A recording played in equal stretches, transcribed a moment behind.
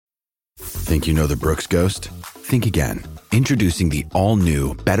Think you know the Brooks Ghost? Think again. Introducing the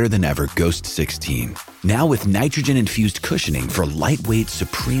all-new, better-than-ever Ghost 16. Now with nitrogen-infused cushioning for lightweight,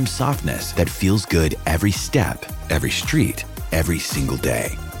 supreme softness that feels good every step, every street, every single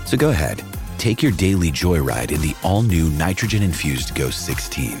day. So go ahead, take your daily joyride in the all-new nitrogen-infused Ghost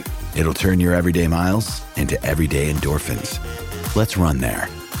 16. It'll turn your everyday miles into everyday endorphins. Let's run there.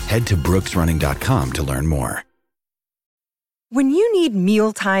 Head to brooksrunning.com to learn more. When you need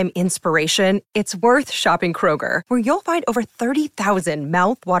mealtime inspiration, it's worth shopping Kroger, where you'll find over 30,000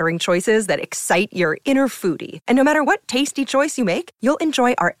 mouth-watering choices that excite your inner foodie. And no matter what tasty choice you make, you'll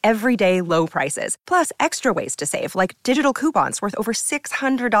enjoy our everyday low prices, plus extra ways to save, like digital coupons worth over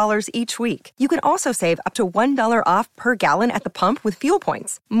 $600 each week. You can also save up to $1 off per gallon at the pump with fuel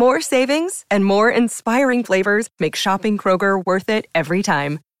points. More savings and more inspiring flavors make shopping Kroger worth it every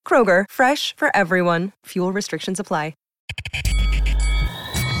time. Kroger, fresh for everyone. Fuel restrictions apply.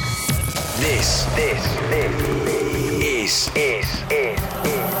 This is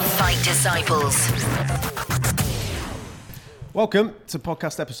Fight Disciples. Welcome to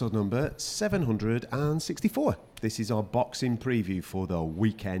podcast episode number 764. This is our boxing preview for the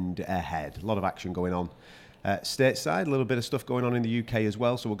weekend ahead. A lot of action going on stateside, a little bit of stuff going on in the UK as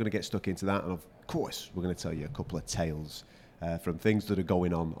well, so we're going to get stuck into that. And of course, we're going to tell you a couple of tales from things that are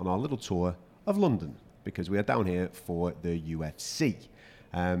going on our little tour of London, because we are down here for the UFC.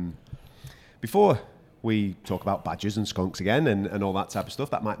 Before we talk about badgers and skunks again and all that type of stuff,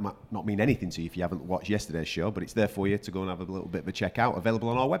 that might not mean anything to you if you haven't watched yesterday's show, but it's there for you to go and have a little bit of a check out. Available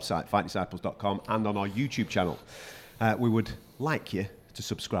on our website, fightdisciples.com, and on our YouTube channel. We would like you to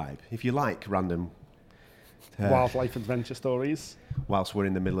subscribe if you like random wildlife adventure stories. Whilst we're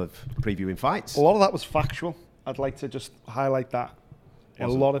in the middle of previewing fights. A lot of that was factual. I'd like to just highlight that. A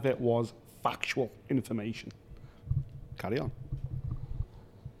lot of it was factual information. Carry on.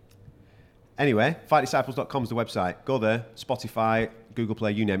 Anyway, fightdisciples.com is the website. Go there, Spotify, Google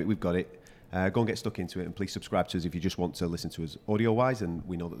Play, you name it, we've got it. Go and get stuck into it, and please subscribe to us if you just want to listen to us audio-wise, and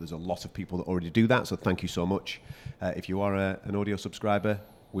we know that there's a lot of people that already do that, so thank you so much. If you are an audio subscriber,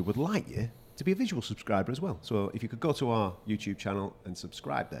 we would like you to be a visual subscriber as well. So if you could go to our YouTube channel and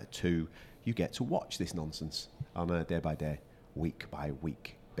subscribe there too, you get to watch this nonsense on a day-by-day,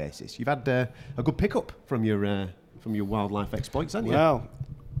 week-by-week basis. You've had a good pickup from your wildlife exploits, haven't you? Well,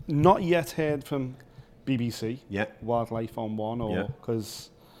 not yet heard from BBC. Yeah. Wildlife on One, or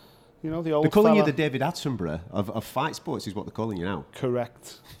because the old. They're calling fella, you the David Attenborough of fight sports, is what they're calling you now.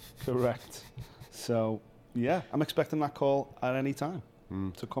 Correct. So yeah, I'm expecting that call at any time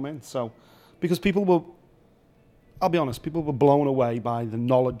to come in. So because I'll be honest, people were blown away by the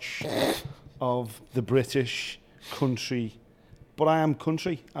knowledge of the British country. But I am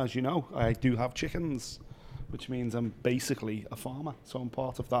country, as you know. I do have chickens, which means I'm basically a farmer. So I'm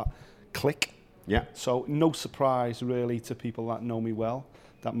part of that clique. Yeah. So no surprise, really, to people that know me well,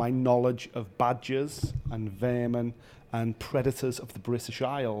 that my knowledge of badgers and vermin and predators of the British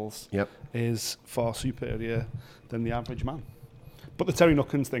Isles is far superior than the average man. But the Terry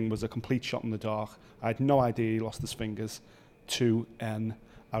Nuckins thing was a complete shot in the dark. I had no idea he lost his fingers to it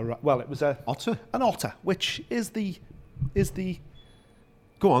was an otter, which is the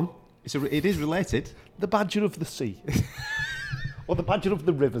Go on. It is related. The badger of the sea. Or the badger of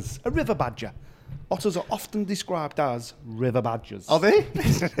the rivers. A river badger. Otters are often described as river badgers. Are they?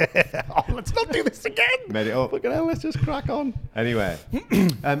 Let's not do this again. Made it up. Fucking hell, let's just crack on. Anyway,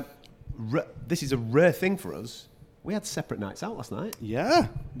 this is a rare thing for us. We had separate nights out last night. Yeah,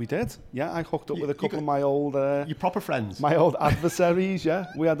 we did. Yeah, I hooked up with a couple of my old... your proper friends. My old adversaries, yeah.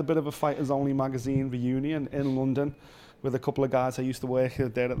 We had a bit of a Fighters Only magazine reunion in London with a couple of guys I used to work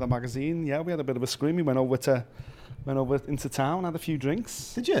there at the magazine. Yeah, we had a bit of a scream. We went over into town, had a few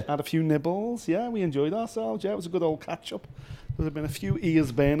drinks. Did you? Had a few nibbles. Yeah, we enjoyed ourselves. Yeah, it was a good old catch-up. There have been a few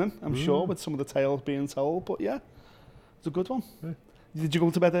ears burning, I'm sure, with some of the tales being told. But yeah, it was a good one. Yeah. Did you go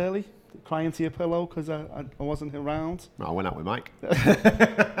to bed early? Crying to your pillow because I wasn't around? No, I went out with Mike.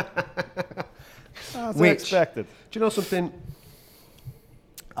 As I expected. Do you know something?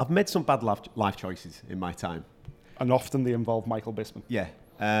 I've made some bad life choices in my time. And often they involve Michael Bisping. Yeah.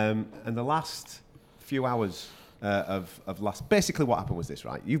 And the last few hours of last... Basically what happened was this,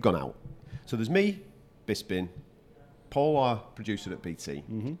 right? You've gone out. So there's me, Bisping, Paul, our producer at BT,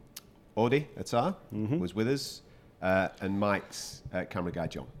 Audi Attar was with us, and Mike's camera guy,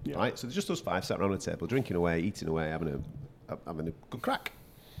 John. Yeah. Right? So there's just us five sat around a table, drinking away, eating away, having a good crack.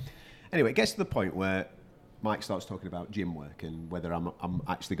 Anyway, it gets to the point where Mike starts talking about gym work and whether I'm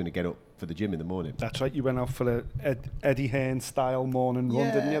actually going to get up for the gym in the morning. That's right. You went out for a Eddie Hearn style morning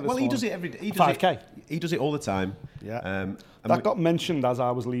run, didn't you? Well, he does it every day. 5K. He does it all the time. Yeah. That got mentioned as I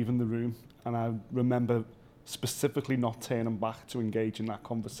was leaving the room, And I remember specifically not turning back to engage in that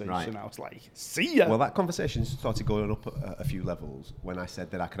conversation. Right. I was like, see ya. Well, that conversation started going up a few levels when I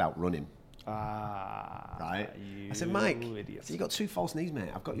said that I could outrun him. Right? I said, Mike, you got 2 false knees, mate.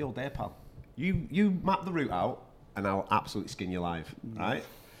 I've got you all day, pal. You map the route out, and I'll absolutely skin you alive, right?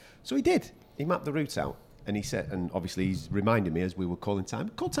 So he did. He mapped the route out, and he said, and obviously he's reminding me as we were calling time.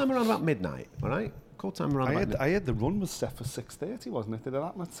 Call time around about midnight, all right? Call time around about midnight. I heard the run was set for 6:30, wasn't it? Did it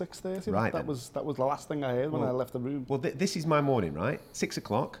happen at 6:30? Right. That was the last thing I heard when I left the room. Well, this is my morning, right? 6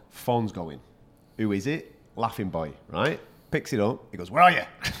 o'clock, phone's going. Who is it? Laughing boy, right? Picks it up. He goes, where are you?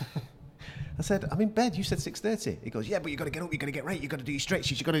 I said, I'm in bed. You said 6:30. He goes, yeah, but you got to get up. You got to get ready. You got to do your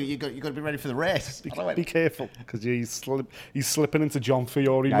stretches. You got to be ready for the race. Be careful, because he's slipping into John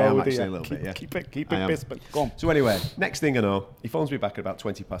Fiore Yeah, I am mode actually here. a little bit, yeah. Keep it Bisbee. Go on. So anyway, next thing I know, he phones me back at about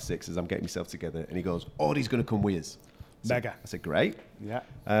 20 past 6 as I'm getting myself together, and he goes, Audie's going to come with us. Mega. I said, great. Yeah.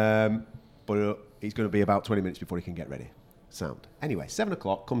 But he's going to be about 20 minutes before he can get ready. Sound. Anyway, 7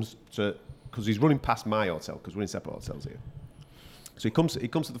 o'clock comes to, because he's running past my hotel, because we're in separate hotels here. So he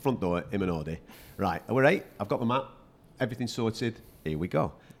comes to the front door, him and Audie. Right, we're right. I've got the map. Everything's sorted. Here we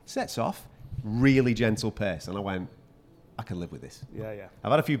go. Sets off. Really gentle pace. And I went, I can live with this. Yeah. I've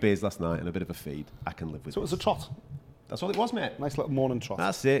had a few beers last night and a bit of a feed. I can live with So it this. was a trot. That's all it was, mate. Nice little morning trot.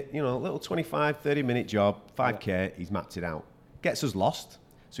 That's it. You know, a little 25, 30-minute job, 5K. He's mapped it out. Gets us lost.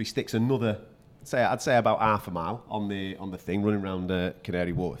 So he sticks another, I'd say about half a mile on the thing, running around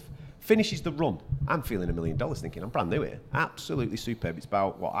Canary Wharf. Finishes the run. I'm feeling $1 million, thinking I'm brand new here. Absolutely superb. It's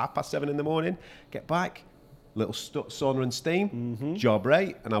about, 7:30 in the morning. Get back, little sauna and steam, job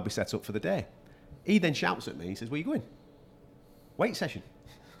right, and I'll be set up for the day. He then shouts at me. He says, where are you going? Weight session.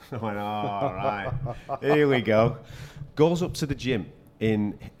 I went, all right, here we go. Goes up to the gym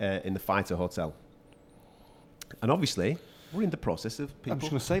in the Fighter Hotel. And obviously, we're in the process of people... I'm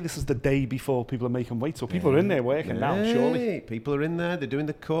just going to say, this is the day before people are making weight, so people are in there working now, surely. People are in there, they're doing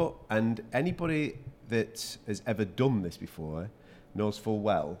the cut, and anybody that has ever done this before knows full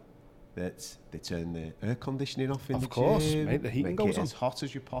well that they turn the air conditioning off in the gym. Of course, mate, the heating goes on. As hot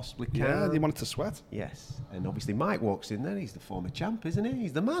as you possibly can. Yeah, they want it to sweat. Yes, and obviously Mike walks in there, he's the former champ, isn't he?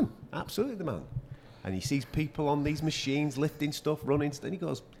 He's the man, absolutely the man. And he sees people on these machines lifting stuff, running stuff, and he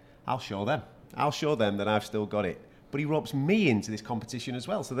goes, I'll show them that I've still got it. But he ropes me into this competition as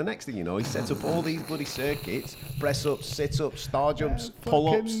well. So the next thing you know, he sets up all these bloody circuits, press-ups, sit-ups, star jumps,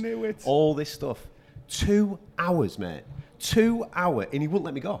 pull-ups, all this stuff. 2 hours, mate. 2 hours, and he wouldn't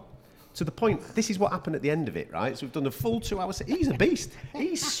let me go. To the point, this is what happened at the end of it, right? So we've done the full 2 hours. He's a beast.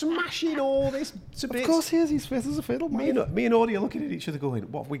 He's smashing all this to bits. Of course he is. He's fit as a fiddle, mate. Me and Audie are looking at each other going,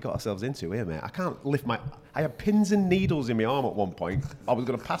 what have we got ourselves into here, mate? I can't lift my... I had pins and needles in my arm at one point. I was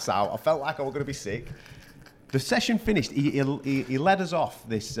going to pass out. I felt like I was going to be sick. The session finished. He led us off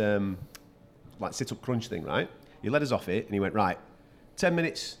this like sit-up crunch thing, right? He led us off it, and he went, right, 10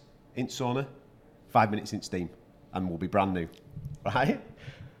 minutes in sauna, 5 minutes in steam, and we'll be brand new, right?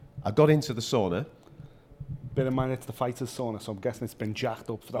 I got into the sauna. Bear in mind, it's the Fighter's sauna, so I'm guessing it's been jacked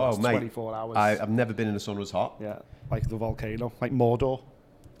up for the last 24 hours. I've never been in a sauna as hot. Yeah, like the volcano, like Mordor.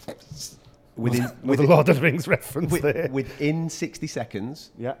 Within the Lord of the Rings reference there. Within 60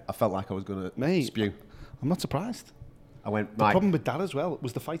 seconds, yeah, I felt like I was going to spew. I'm not surprised. I went, the problem with that as well,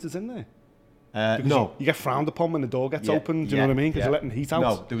 was the Fighters in there? No. You get frowned upon when the door gets open, do you know what I mean? Because you're letting heat out.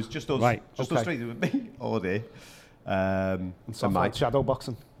 No, there was just us. Right, just us three. There was me, Audie, and Mike. Shadow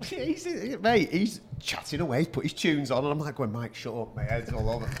boxing. He's chatting away, he's put his tunes on, and I'm like going, Mike, shut up, my head's all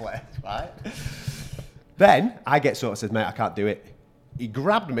over the place, right? Then I get sort of says, mate, I can't do it. He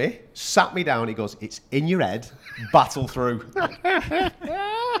grabbed me, sat me down, he goes, it's in your head, battle through.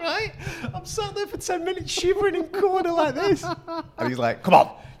 Right? I'm sat there for 10 minutes shivering in corner like this. And he's like, come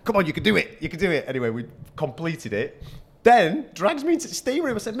on, you can do it. Anyway, we completed it. Then drags me into the steam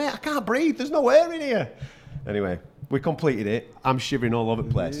room. I said, mate, I can't breathe, there's no air in here. Anyway, we completed it. I'm shivering all over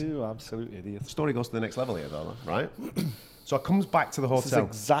the place. You absolute idiot. The story goes to the next level here, though, right? So I comes back to the hotel. This is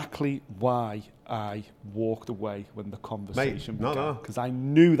exactly why I walked away when the conversation began. No. Because I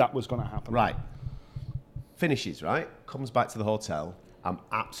knew that was going to happen. Right. Finishes, right? Comes back to the hotel.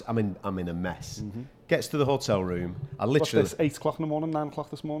 I'm in a mess. Mm-hmm. Gets to the hotel room. I literally... What's this, 8 o'clock in the morning, 9 o'clock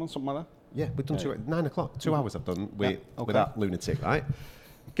this morning, something like that? Yeah, we've done 9 o'clock. 2 hours I've done with that lunatic, right?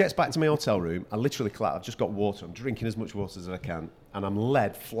 Gets back to my hotel room. I literally collapse. I've just got water. I'm drinking as much water as I can. And I'm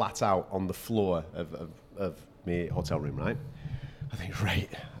led flat out on the floor of my hotel room, right? I think, right,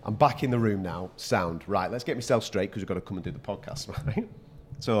 I'm back in the room now. Sound, right, let's get myself straight because we've got to come and do the podcast, right?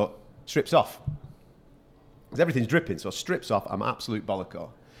 So, strips off. Because everything's dripping, so strips off. I'm absolute bollocker.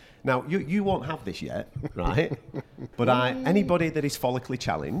 Now, you won't have this yet, right? But anybody that is follically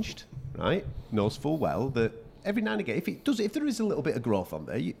challenged, right, knows full well that every now and again, if there is a little bit of growth on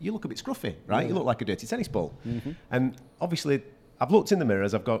there, you look a bit scruffy, right? You look like a dirty tennis ball. And obviously, I've looked in the mirror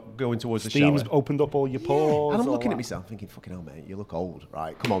as I've got going towards the shower. Steam's opened up all your pores. And I'm looking at myself thinking, fucking hell, mate, you look old,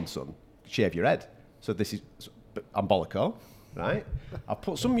 right? Come on, son, shave your head. So I'm bolloco, right? I've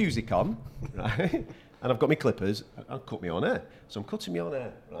put some music on, right? And I've got my clippers. I've cut my own hair. So I'm cutting my own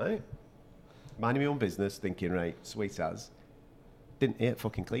hair, right? Minding my own business, thinking, right, sweet as. Didn't hear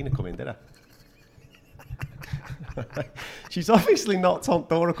fucking cleaner come in, did I? She's obviously knocked on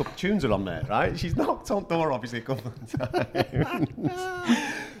door a couple of tunes are on there, right? She's knocked on door obviously a couple of times.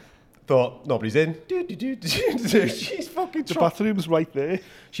 Thought nobody's in. She's fucking. The bathroom's right there.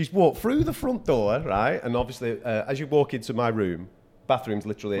 She's walked through the front door, right? And obviously, as you walk into my room, bathroom's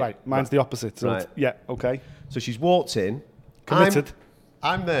literally right. Mine's the opposite. So right. Yeah. Okay. So she's walked in. Committed.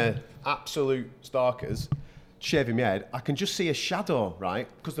 I'm there, absolute starkers. Shaving my head, I can just see a shadow, right?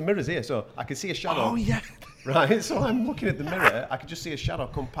 Because the mirror's here, so I can see a shadow. Oh, yeah. Right? So I'm looking at the mirror, I can just see a shadow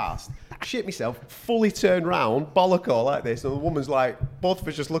come past. Shit myself, fully turned round, bolloco like this, and the woman's like, both of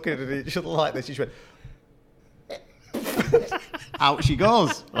us just looking at each other like this. She just went, out she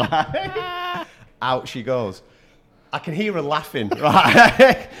goes. Right? Out she goes. I can hear her laughing,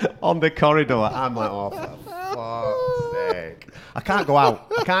 right? On the corridor. I'm like, oh, for fuck's sake. I can't go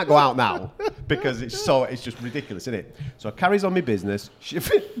out now because it's just ridiculous, isn't it? So I carries on my business.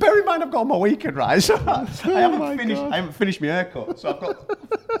 Bear in mind I've got on my weekend, right? So I haven't finished my haircut. So I've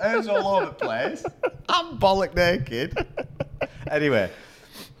got hairs all over the place. I'm bollock naked. Anyway,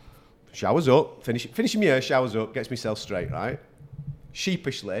 showers up, finishing my hair, showers up, gets myself straight, right?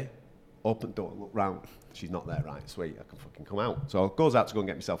 Sheepishly, open door, look round. She's not there, right? Sweet, I can fucking come out. So goes out to go and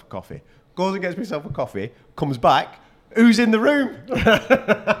get myself a coffee. Goes and gets myself a coffee, comes back. Who's in the room?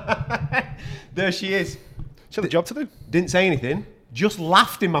 There she is. She had a job to do. Didn't say anything. Just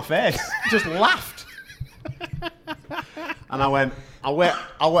laughed in my face. Just laughed. And I went,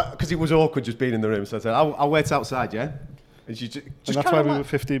 because it was awkward just being in the room. So I said, I'll wait outside, yeah? And she just and that's why we were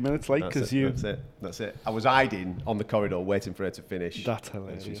 15 minutes late, because you... That's it. I was hiding on the corridor waiting for her to finish. That's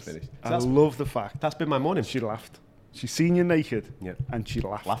hilarious. She's finished. So I love the fact. That's been my morning. She laughed. She seen you naked, yeah, and she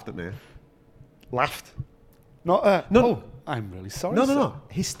laughed. Laughed at me. Laughed. Not, no. Oh, I'm really sorry. No.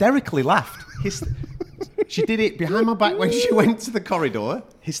 Hysterically laughed. She did it behind my back when she went to the corridor,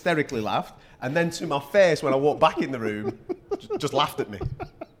 hysterically laughed, and then to my face when I walked back in the room, just laughed at me.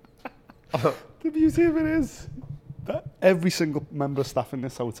 The beauty of it is that every single member of staff in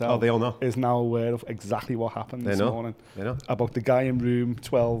this hotel they all know. Is now aware of exactly what happened this morning. They know. About the guy in room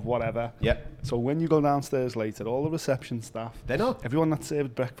 12, whatever. Yep. So when you go downstairs later, all the reception staff, they know. Everyone that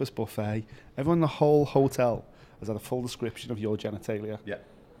served breakfast buffet, everyone in the whole hotel has had a full description of your genitalia. Yeah.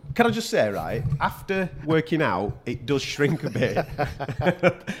 Can I just say, right, after working out, it does shrink a bit.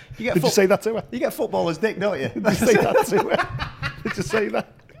 Did you say that to her? You get footballer's dick, don't you? Did you say that to her? Did you say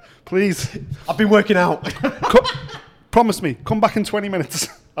that? Please. I've been working out. Promise me, come back in 20 minutes.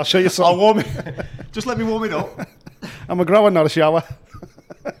 I'll show you something. I'll warm it. Just let me warm it up. I'm a grower, not a shower.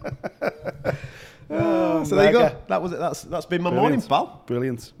 So there you go. That's been my morning, pal.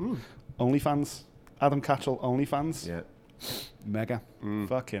 Brilliant. OnlyFans. Adam Catchell, OnlyFans. Yeah. Mega.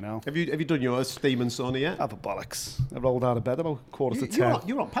 Fucking hell. Have you done your steam and sauna yet? Have a bollocks. I rolled out of bed about 9:45.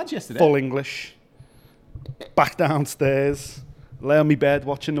 You were on pads yesterday. Full English. Back downstairs. Lay on my bed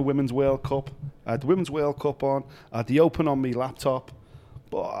watching the Women's World Cup. I had the Women's World Cup on. I had the Open on my laptop.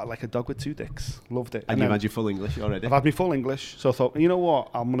 But like a dog with two dicks. Loved it. And you've had your full English already? I've had my full English. So I thought, you know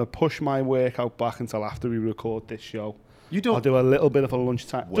what? I'm going to push my workout back until after we record this show. I'll do a little bit of a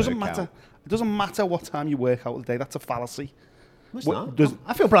lunchtime. Doesn't matter. It doesn't matter what time you work out of the day. That's a fallacy. It's not.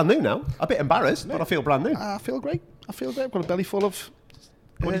 I feel brand new now. A bit embarrassed, but I feel brand new. I feel great. I've got a belly full of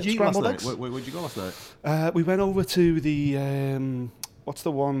what did you eat last night? Where did you go last night? We went over to the... what's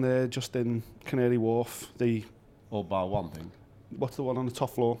the one there just in Canary Wharf? The Old Bar 1 thing. What's the one on the top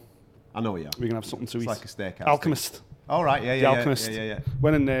floor? I know, yeah. We're going to have something to eat. It's like a steakhouse. Alchemist. Oh, right, yeah. The Alchemist. Yeah.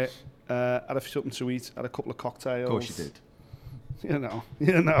 Went in there, had something to eat, had a couple of cocktails. Of course you did. You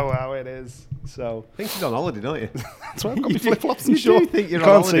know how it is. So I think she's on holiday, don't you? That's why I've got my flip-flops and shorts. You do think you're you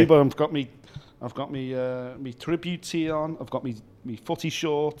on can't holiday. see, but I've got me tribute tee on. I've got me footy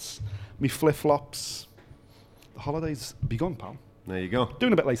shorts, me flip-flops. The holiday's begun, pal. There you go.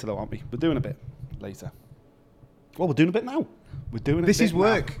 Doing a bit later though, aren't we? We're doing a bit later. Well, we're doing a bit now. We're doing a This bit is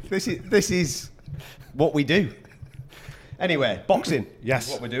work. Now. This is what we do. Anyway, boxing. Yes.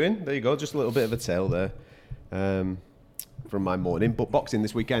 What we're doing. There you go. Just a little bit of a tale there from my morning. But boxing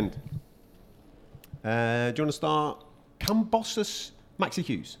this weekend. Do you want to start Cambosos Maxi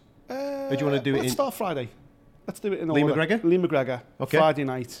Hughes? Or do you want to do it Let's start Friday. Let's do it in Lee order. McGregor? Lee McGregor. Okay. Friday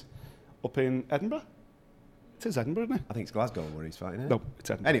night. up in Edinburgh. It is Edinburgh, isn't it? I think it's Glasgow where he's fighting. No, it's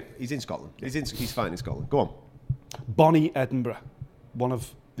Edinburgh. Anyway, he's in Scotland. He's fighting in Scotland. Go on. Bonnie, Edinburgh, one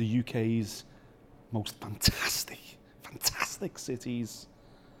of the UK's most fantastic cities.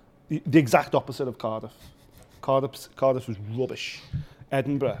 The exact opposite of Cardiff. Cardiff was rubbish.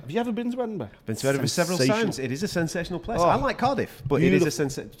 Edinburgh. Have you ever been to Edinburgh? Been to Edinburgh several times. It is a sensational place. Oh, I like Cardiff, but it is a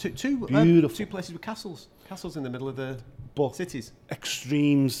two places with castles. Castles in the middle of the cities.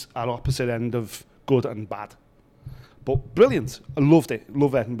 Extremes at opposite end of good and bad. But brilliant. I loved it.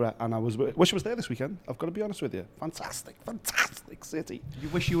 Love Edinburgh. And I wish I was there this weekend. I've got to be honest with you. Fantastic city. You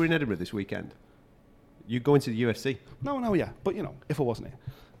wish you were in Edinburgh this weekend? You going to the UFC? No, yeah. But, if I wasn't here.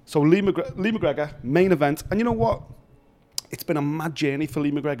 So Lee McGregor, main event. And you know what? It's been a mad journey for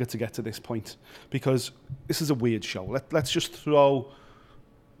Lee McGregor to get to this point. Because this is a weird show. Let's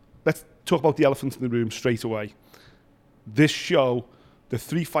talk about the elephant in the room straight away. This show, the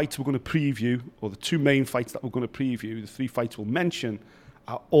 3 fights we're going to preview, or the 2 main fights that we're going to preview, the 3 fights we'll mention,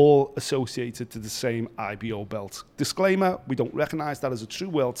 are all associated to the same IBO belt. Disclaimer, we don't recognise that as a true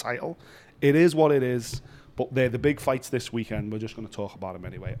world title. It is what it is, but they're the big fights this weekend. We're just going to talk about them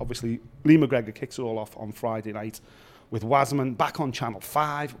anyway. Obviously, Lee McGregor kicks it all off on Friday night with Wasserman back on Channel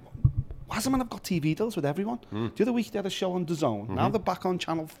 5. Wasserman have got TV deals with everyone. The other week they had a show on DAZN. Now they're back on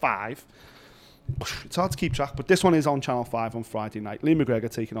Channel 5. It's hard to keep track, but this one is on Channel 5 on Friday night. Lee McGregor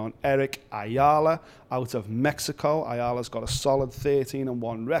taking on Eric Ayala out of Mexico. Ayala's got a solid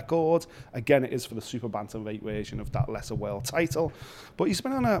 13-1 record. Again, it is for the super bantamweight version of that lesser world title. But he's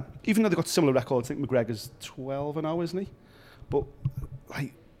been on even though they've got similar records, I think McGregor's 12-0, isn't he? But,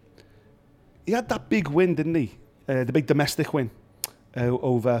 he had that big win, didn't he? The big domestic win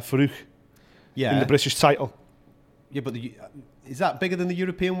over Farouk in the British title. Yeah, but is that bigger than the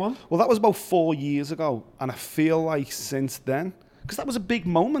European one? Well, that was about 4 years ago, and I feel like since then, because that was a big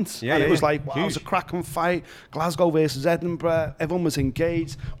moment. It was like, wow, it was a cracking fight. Glasgow versus Edinburgh. Everyone was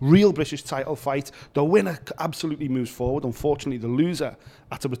engaged. Real British title fight. The winner absolutely moves forward. Unfortunately, the loser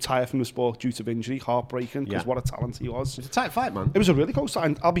had to retire from the sport due to injury. Heartbreaking, because what a talent he was. It was a tight fight, man. It was a really close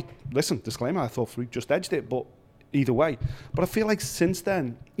fight. Disclaimer, I thought Farouk just edged it, but either way. But I feel like since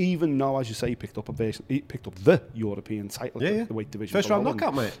then, even though, as you say, he picked up the European title, the weight division. First round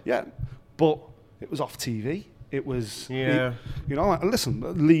knockout, mate. Yeah, but it was off TV. It was,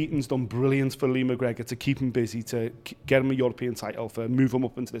 listen, Leighton's done brilliant for Lee McGregor to keep him busy, to get him a European title, for move him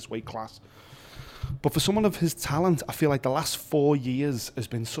up into this weight class. But for someone of his talent, I feel like the last 4 years has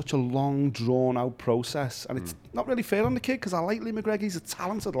been such a long, drawn-out process. And it's not really fair on the kid, because I like Lee McGregor. He's a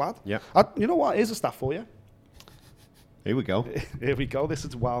talented lad. Yeah. You know what? Here's a stat for you. Here we go. Here we go. This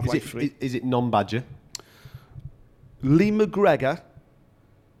is wildlife free. Is it non-badger? Lee McGregor,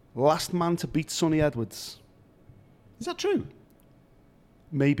 last man to beat Sonny Edwards. Is that true?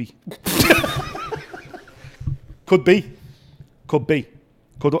 Maybe. Could be.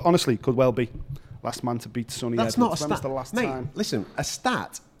 Honestly, could well be. Last man to beat Sonny Edwards. That's not a stat. When was the last Mate, time? Listen, a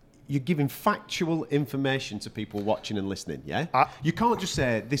stat. You're giving factual information to people watching and listening, yeah? You can't just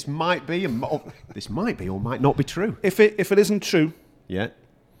say, this might be or might not be true. If it isn't true, yeah,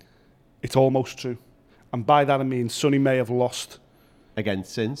 it's almost true. And by that I mean Sonny may have lost again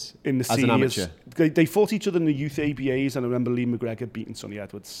since in the seniors. An amateur. They fought each other in the youth ABAs, and I remember Lee McGregor beating Sonny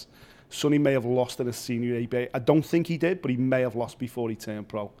Edwards. Sonny may have lost in a senior ABA. I don't think he did, but he may have lost before he turned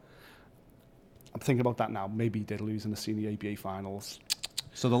pro. I'm thinking about that now. Maybe he did lose in the senior ABA finals.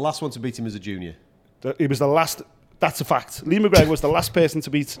 So the last one to beat him as a junior? He was the last. That's a fact. Lee McGregor was the last person to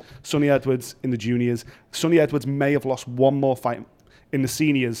beat Sonny Edwards in the juniors. Sonny Edwards may have lost one more fight in the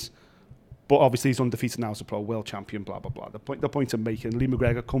seniors, but obviously he's undefeated now as a pro, world champion, blah, blah, blah. The point I'm making, Lee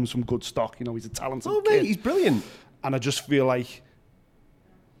McGregor comes from good stock. He's a talented kid. Mate, he's brilliant. And I just feel like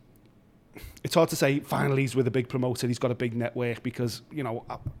it's hard to say finally he's with a big promoter, he's got a big network, because,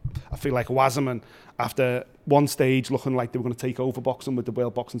 I feel like Wasserman, after one stage looking like they were going to take over boxing with the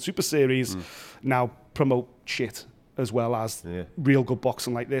World Boxing Super Series, now promote shit as well as real good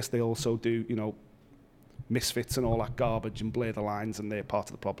boxing like this. They also do, misfits and all that garbage and blur the lines, and they're part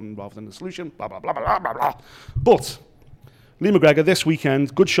of the problem rather than the solution, blah, blah, blah, blah, blah, blah. But Lee McGregor this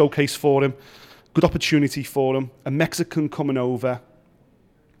weekend, good showcase for him, good opportunity for him, a Mexican coming over.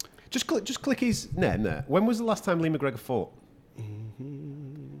 Just click his name there. When was the last time Lee McGregor fought?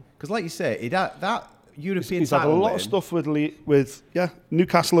 Because like you say, he'd had that European title. He's had a lot of stuff with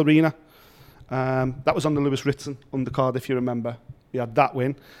Newcastle Arena. That was on the Lewis Ritson undercard, if you remember. He had that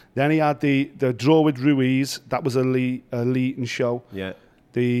win. Then he had the draw with Ruiz. That was a Leighton show. Yeah.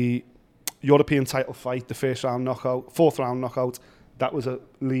 The European title fight, the fourth round knockout. That was a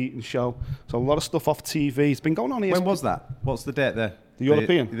Leighton show. So a lot of stuff off TV. It's been going on here. When was that? What's the date there? The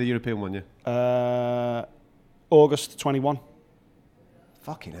European? The European one, yeah. August 21.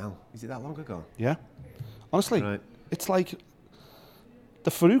 Fucking hell. Is it that long ago? Yeah. Honestly, Right. it's like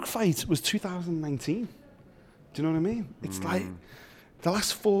the Farouk fight was 2019. Do you know what I mean? It's like the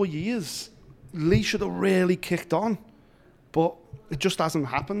last 4 years, Lee should have really kicked on, but it just hasn't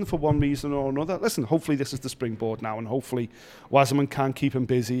happened for one reason or another. Listen, hopefully this is the springboard now, and hopefully Wasserman can keep him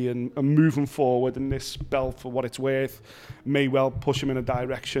busy and move him forward, and this belt, for what it's worth, may well push him in a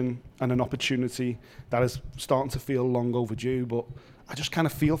direction and an opportunity that is starting to feel long overdue, but I just kind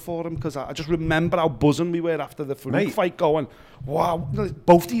of feel for him because I just remember how buzzing we were after the Farouk fight, going, wow,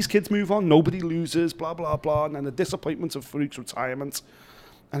 both these kids move on, nobody loses, blah, blah, blah, and then the disappointment of Farouk's retirement.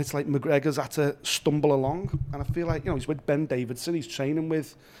 And it's like McGregor's had to stumble along. And I feel like, he's with Ben Davidson. He's training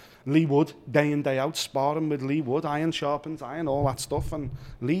with Lee Wood day in, day out, sparring with Lee Wood. Iron sharpens iron, all that stuff. And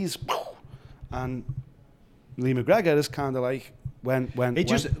Lee's... And Lee McGregor is kind of like, when.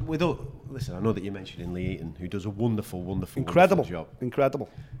 Listen, I know that you're mentioning Lee Eaton, who does a wonderful incredible job. Incredible.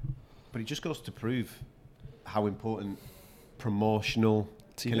 But it just goes to prove how important promotional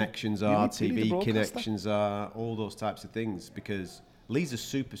connections are, TV connections are, all those types of things, because... Lee's a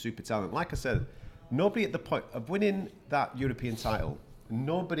super talent. Like I said, nobody at the point of winning that European title,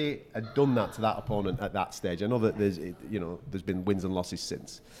 nobody had done that to that opponent at that stage. I know that there's been wins and losses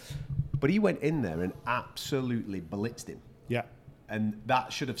since, but he went in there and absolutely blitzed him. Yeah, and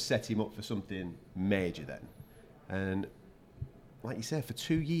that should have set him up for something major then. And like you said, for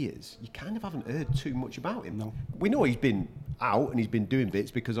 2 years, you kind of haven't heard too much about him. No, we know he's been out and he's been doing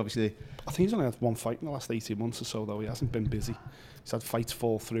bits because obviously... I think he's only had one fight in the last 18 months or so, though. He hasn't been busy. He's had fights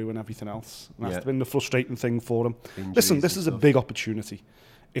fall through and everything else. And that's been the frustrating thing for him. Injuries. Listen, this is a big opportunity.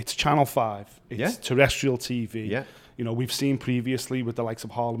 It's Channel 5. It's terrestrial TV. Yeah. We've seen previously with the likes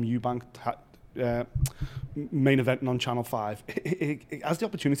of Harlem Eubank main eventing on Channel 5. It has the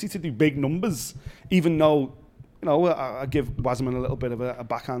opportunity to do big numbers, even though, I give Wasserman a little bit of a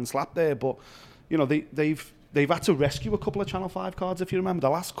backhand slap there, but, they've had to rescue a couple of Channel 5 cards, if you remember. The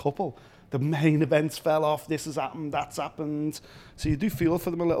last couple, the main events fell off, this has happened, that's happened. So you do feel for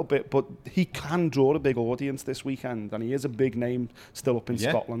them a little bit, but he can draw a big audience this weekend, and he is a big name still up in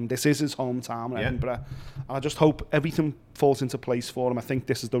Scotland. This is his hometown, Edinburgh. And I just hope everything falls into place for him. I think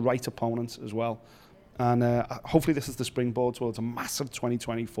this is the right opponent as well. And hopefully this is the springboard towards a massive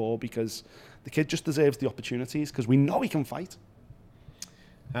 2024, because the kid just deserves the opportunities, because we know he can fight.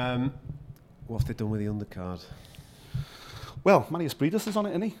 What have they done with the undercard? Well, Marius Breedis is on it,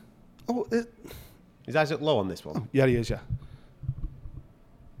 isn't he? Oh, is Isaac Lowe on this one? Oh, yeah, he is, yeah.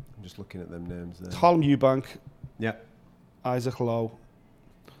 I'm just looking at them names there. Harlem Eubank. Yeah. Isaac Lowe.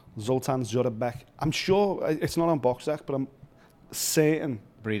 Zoltan Zurabek. I'm sure it's not on BoxRec, but I'm certain...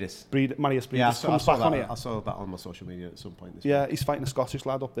 Marius Breedis yeah, comes back on it. I saw that on my social media at some point this week. week. He's fighting a Scottish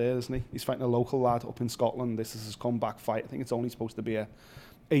lad up there, isn't he? He's fighting a local lad up in Scotland. This is his comeback fight. I think it's only supposed to be a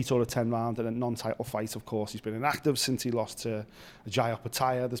 8 or a 10 round and a non-title fight, of course. He's been inactive since he lost to Jai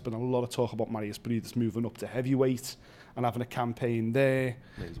Opataya. There's been a lot of talk about Marius Breedis moving up to heavyweight and having a campaign there.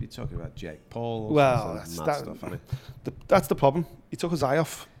 Yeah, he's been talking about Jake Paul. Well, that's the problem. He took his eye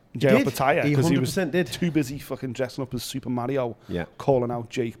off Jai Opataya because he was too busy fucking dressing up as Super Mario, calling out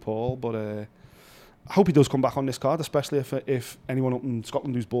Jake Paul. But I hope he does come back on this card, especially if anyone up in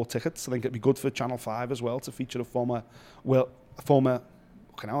Scotland who's bought tickets. I think it'd be good for Channel 5 as well to feature a former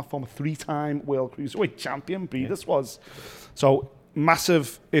 3-time World Cruiserweight champion, Breedis was. So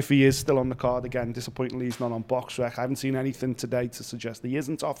massive if he is still on the card again. Disappointingly, he's not on BoxRec. I haven't seen anything today to suggest he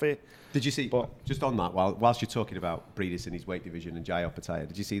isn't off it. Did you see, just on that, whilst you're talking about Breedis in his weight division and Jai Opataya,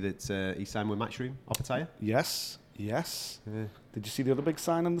 did you see that he signed with Matchroom, Opataya? Yes. Yeah. Did you see the other big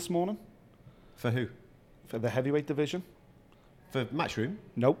signing this morning? For who? For the heavyweight division. For Matchroom?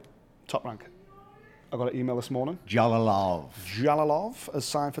 Nope. Top Rank. I got an email this morning. Jalalov has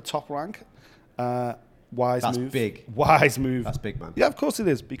signed for Top Rank. Wise That's move. Big. Wise move. That's big, man. Yeah, of course it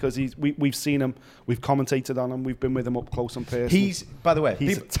is, because we've seen him, we've commentated on him, we've been with him up close and personal. By the way,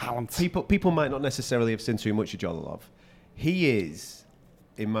 he's a talent. People might not necessarily have seen too much of Jalalov. He is,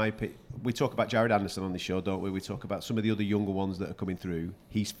 in my opinion, we talk about Jared Anderson on this show, don't we? We talk about some of the other younger ones that are coming through.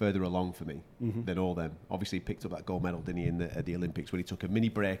 He's further along for me than all them. Obviously, he picked up that gold medal, didn't he, at the Olympics, when he took a mini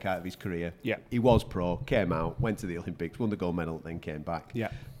break out of his career. Yeah. He was pro, came out, went to the Olympics, won the gold medal, then came back.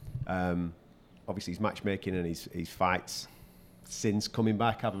 Yeah. Obviously, his matchmaking and his fights since coming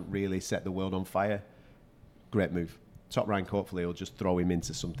back haven't really set the world on fire. Great move. Top Rank, hopefully, will just throw him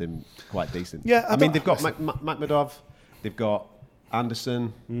into something quite decent. Yeah, I mean, they've got Makhmedov, they've got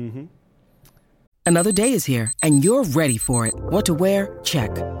Anderson. Mm-hmm. Another day is here, and you're ready for it. What to wear?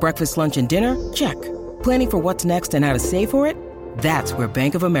 Check. Breakfast, lunch, and dinner? Check. Planning for what's next and how to save for it? That's where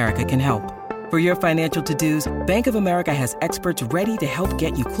Bank of America can help. For your financial to-dos, Bank of America has experts ready to help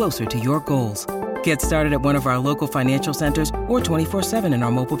get you closer to your goals. Get started at one of our local financial centers or 24/7 in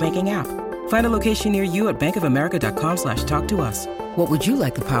our mobile banking app. Find a location near you at bankofamerica.com/talktous. What would you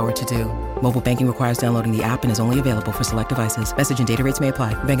like the power to do? Mobile banking requires downloading the app and is only available for select devices. Message and data rates may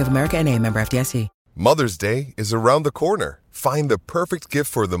apply. Bank of America N.A., member FDIC. Mother's Day is around the corner. Find the perfect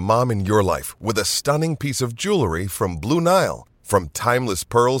gift for the mom in your life with a stunning piece of jewelry from Blue Nile. From timeless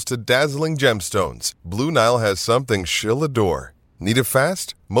pearls to dazzling gemstones, Blue Nile has something she'll adore. Need it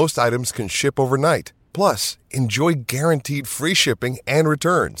fast? Most items can ship overnight. Plus, enjoy guaranteed free shipping and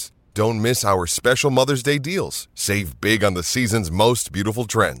returns. Don't miss our special Mother's Day deals. Save big on the season's most beautiful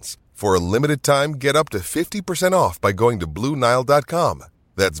trends. For a limited time, get up to 50% off by going to BlueNile.com.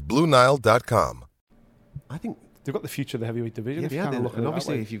 That's BlueNile.com. I think they've got the future of the heavyweight division. And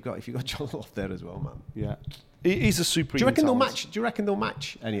obviously, if you've got John Love there as well, man. Yeah, he's a supreme. Do you reckon talent. they'll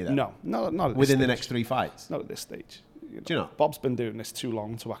match any of that? No, not at within this the stage. next 3 fights. Not at this stage. Do you know? Bob's been doing this too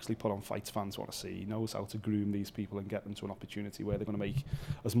long to actually put on fights fans want to see. He knows how to groom these people and get them to an opportunity where they're going to make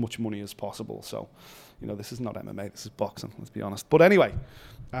as much money as possible. So, this is not MMA, this is boxing, let's be honest. But anyway,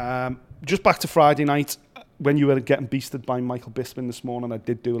 just back to Friday night, when you were getting beasted by Michael Bisping this morning, I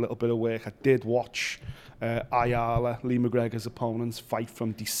did do a little bit of work. I did watch Ayala, Lee McGregor's opponent's fight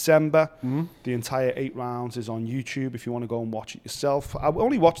from December. Mm-hmm. The entire 8 rounds is on YouTube if you want to go and watch it yourself. I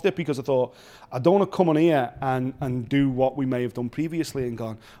only watched it because I thought, I don't want to come on here and do what we may have done previously and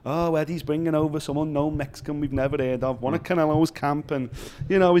gone, oh, Eddie's bringing over some unknown Mexican we've never heard of, one at Canelo's camp, and,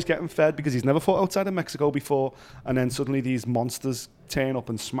 he's getting fed because he's never fought outside of Mexico before, and then suddenly these monsters turn up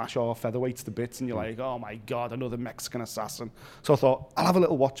and smash our featherweights to bits, and you're like, oh my God, another Mexican assassin. So I thought, I'll have a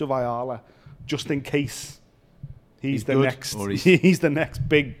little watch of Ayala, just in case he's the next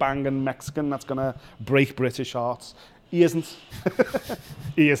big banging Mexican that's going to break British hearts. He isn't.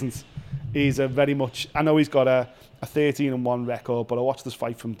 He isn't. He's a very much, I know he's got a 13-1 record, but I watched this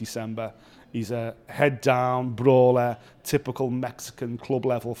fight from December. He's a head down brawler, typical Mexican club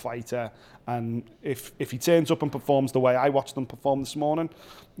level fighter. And if he turns up and performs the way I watched him perform this morning,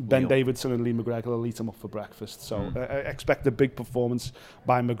 Ben Davidson and Lee McGregor will eat him up for breakfast. So I expect a big performance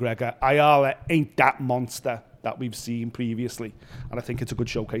by McGregor. Ayala ain't that monster that we've seen previously. And I think it's a good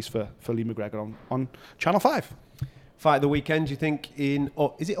showcase for Lee McGregor on Channel 5. Fight of the weekend, do you think,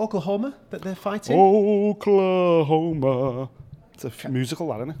 is it Oklahoma that they're fighting? Oklahoma. It's a musical,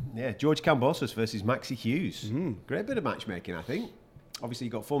 that, isn't it? Yeah, George Kambosos versus Maxi Hughes. Great bit of matchmaking, I think. Obviously,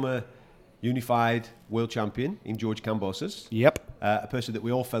 you've got former unified world champion in George Kambosos. Yep. A person that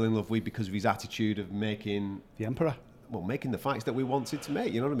we all fell in love with because of his attitude of making... The Emperor. Well, making the fights that we wanted to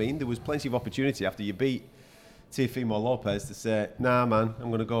make, you know what I mean? There was plenty of opportunity after you beat Teofimo Lopez to say, nah, man, I'm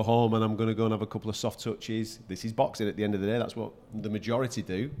going to go home and I'm going to go and have a couple of soft touches. This is boxing at the end of the day. That's what the majority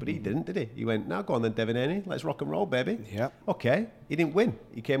do. But he didn't, did he? He went, now go on then, Devin Haney. Let's rock and roll, baby. Yeah. Okay. He didn't win.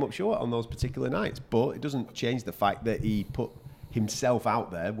 He came up short on those particular nights. But it doesn't change the fact that he put himself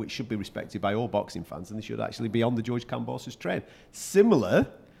out there, which should be respected by all boxing fans, and they should actually be on the George Kambosos train. Similar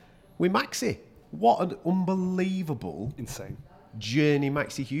with Maxi. What an unbelievable... Insane. ...journey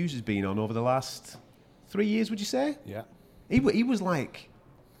Maxi Hughes has been on over the last 3 years, would you say? Yeah. He was like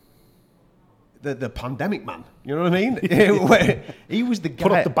the pandemic man. You know what I mean? He was the guy...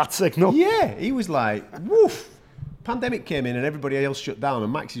 Put up the bat signal. Yeah. He was like, woof. Pandemic came in and everybody else shut down,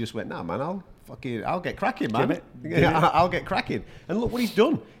 and Maxi just went, nah, man, I'll get cracking, man. I'll get cracking. And look what he's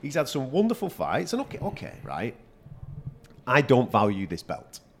done. He's had some wonderful fights. And okay, right. I don't value this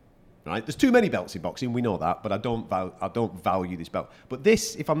belt. Right? There's too many belts in boxing. We know that, but I don't value this belt. But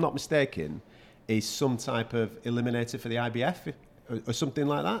this, if I'm not mistaken, is some type of eliminator for the IBF or something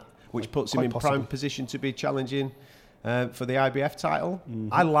like that, which puts him in prime position to be challenging for the IBF title. Mm-hmm.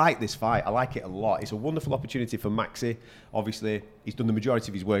 I like this fight. I like it a lot. It's a wonderful opportunity for Maxi. Obviously, he's done the majority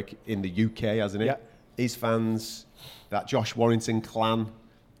of his work in the UK, hasn't he? Yeah. His fans, that Josh Warrington clan,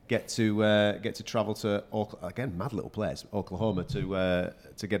 get to travel to again, mad little place, Oklahoma, to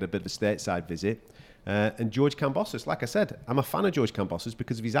get a bit of a stateside visit. And George Kambosos, like I said, I'm a fan of George Kambosos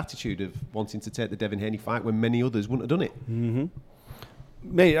because of his attitude of wanting to take the Devin Haney fight when many others wouldn't have done it. Mm-hmm.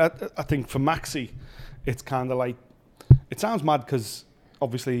 Mate, I think for Maxi, it's kind of like, it sounds mad because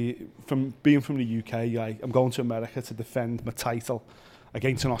obviously from being from the UK, I'm going to America to defend my title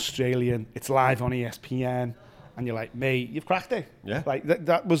against an Australian. It's live on ESPN. And you're like, mate, you've cracked it. Yeah. Like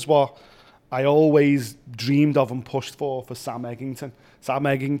that was what I always dreamed of and pushed for Sam Eggington, Sam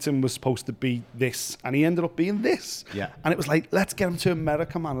Eggington was supposed to be this, and he ended up being this. Yeah. And it was like, let's get him to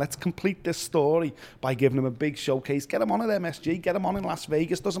America, man. Let's complete this story by giving him a big showcase. Get him on at MSG. Get him on in Las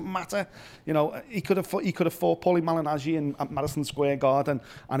Vegas. Doesn't matter. You know, he could have fought Paulie Malignaggi at Madison Square Garden,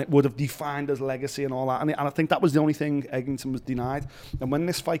 and it would have defined his legacy and all that. And I think that was the only thing Eggington was denied. And when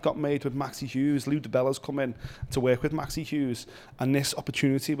this fight got made with Maxi Hughes, Lou DiBella's come in to work with Maxi Hughes, and this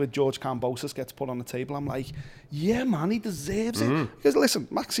opportunity with George Kambosos gets put on the table, I'm like, yeah, man, he deserves it. Because listen,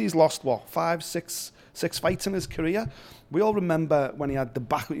 Maxi's lost, 6 fights in his career. We all remember when he had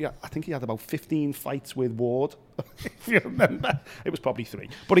I think he had about 15 fights with Ward. If you remember, it was probably 3.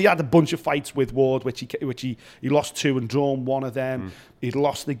 But he had a bunch of fights with Ward, which he lost 2 and drawn 1 of them. He'd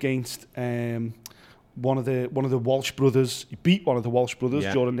lost against one of the Walsh brothers. He beat one of the Walsh brothers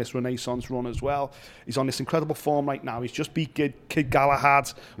during this Renaissance run as well. He's on this incredible form right now. He's just beat Kid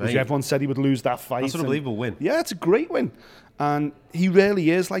Galahad, which everyone said he would lose that fight. That's an unbelievable win. Yeah, it's a great win. And he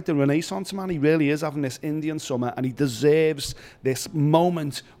really is like the Renaissance man. He really is having this Indian summer, and he deserves this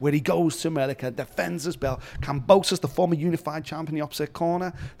moment where he goes to America, defends his belt. Kambosos, the former unified champion, in the opposite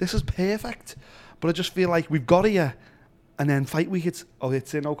corner. This is perfect. But I just feel like we've got here, and then fight week, it's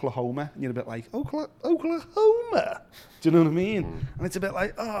in Oklahoma, and you're a bit like, Oklahoma? Do you know what I mean? And it's a bit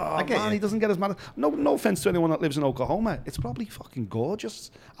like, he doesn't get as mad. No offense to anyone that lives in Oklahoma. It's probably fucking gorgeous.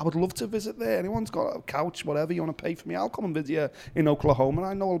 I would love to visit there. Anyone's got a couch, whatever you want to pay for me, I'll come and visit you in Oklahoma.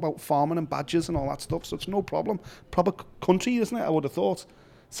 I know all about farming and badgers and all that stuff, so it's no problem. Proper country, isn't it? I would have thought.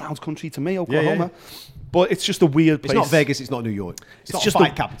 Sounds country to me, Oklahoma. Yeah. But it's just a weird place. It's not Vegas, it's not New York. It's not just a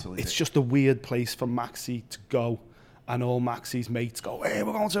fight capital, It's just a weird place for Maxi to go. And all Maxi's mates go, hey,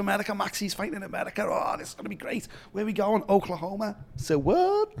 we're going to America. Maxi's fighting in America. Oh, this is going to be great. Where are we going? Oklahoma. So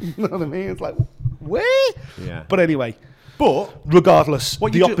what? You know what I mean? It's like, where? Yeah. But anyway, regardless,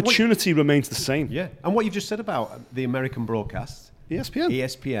 the opportunity remains the same. Yeah. And what you've just said about the American broadcast.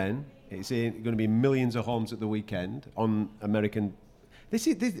 ESPN. It's going to be millions of homes at the weekend on American. This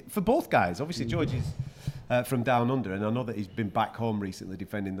for both guys. Obviously, George is from down under, and I know that he's been back home recently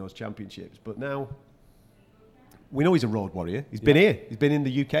defending those championships. But now, we know he's a road warrior. He's been here. He's been in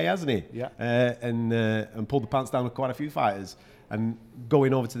the UK, hasn't he? Yeah. And pulled the pants down with quite a few fighters. And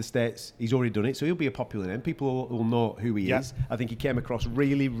going over to the States, he's already done it. So he'll be a popular name. People will know who he is. I think he came across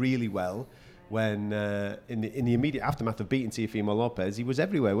really, really well when in the immediate aftermath of beating Teofimo Lopez. He was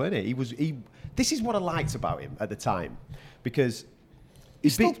everywhere, weren't he? This is what I liked about him at the time, because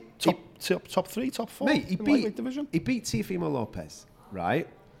he's still top 3, top 4 mate, in the lightweight division. He beat Teofimo Lopez, right?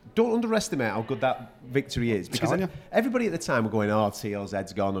 Don't underestimate how good that victory is, because everybody at the time were going, Teo's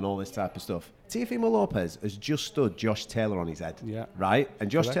head's gone and all this type of stuff. Teofimo Lopez has just stood Josh Taylor on his head, right?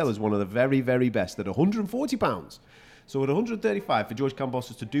 And Josh Taylor's one of the very, very best at 140 pounds. So at 135, for George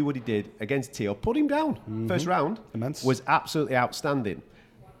Kambosos to do what he did against Teo, put him down. First round was absolutely outstanding.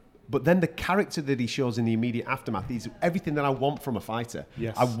 But then the character that he shows in the immediate aftermath is everything that I want from a fighter.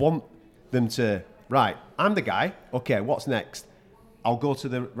 Yes. I want them to, right, I'm the guy. Okay, what's next? I'll go to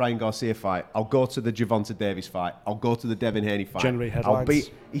the Ryan Garcia fight. I'll go to the Gervonta Davis fight. I'll go to the Devin Haney fight. Generate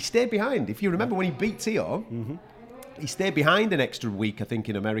headlines. He stayed behind. If you remember when he beat Teo, he stayed behind an extra week, I think,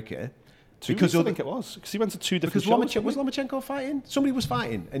 in America. 2 weeks, I think it was. Because he went to 2 different shows. Was Lomachenko fighting? Somebody was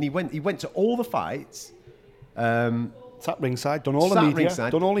fighting. And he went to all the fights. Sat ringside, done all the media,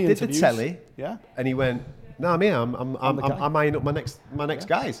 done all the interviews. Did the telly. Yeah. And he went, I'm eyeing up my next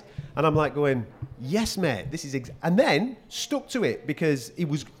guys. And I'm like going, yes, mate, this is and then stuck to it, because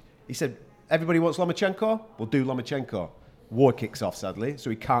he said, everybody wants Lomachenko, we'll do Lomachenko. War kicks off, sadly, so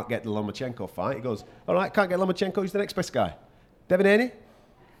he can't get the Lomachenko fight. He goes, all right, can't get Lomachenko, who's the next best guy? Devin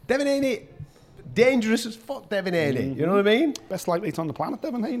Haney, dangerous as fuck, Devin Haney. You know what I mean? Best lightweight on the planet,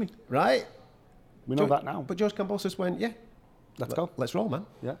 Devin Haney. Right? We know that now. But George Kambosos went, let's go. Let's roll, man.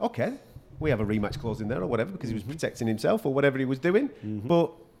 Yeah. Okay. We have a rematch clause in there or whatever, because he was protecting himself or whatever he was doing.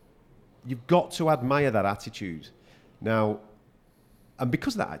 But you've got to admire that attitude. Now, and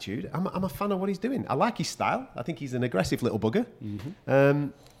because of that attitude, I'm a fan of what he's doing. I like his style. I think he's an aggressive little bugger.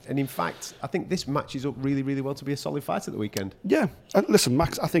 And in fact, I think this matches up really, really well to be a solid fight at the weekend. Yeah. Listen,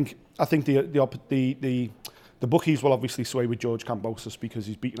 Max, I think the bookies will obviously sway with George Kambosos, because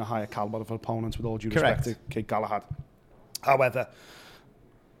he's beaten a higher caliber of opponents, with all due respect to Kid Galahad. However,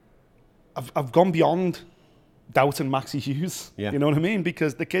 I've gone beyond doubting Maxi Hughes. Yeah. You know what I mean?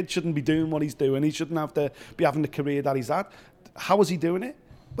 Because the kid shouldn't be doing what he's doing. He shouldn't have to be having the career that he's had. How is he doing it?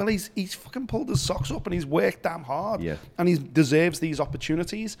 Well, he's fucking pulled his socks up and he's worked damn hard. Yeah. And he deserves these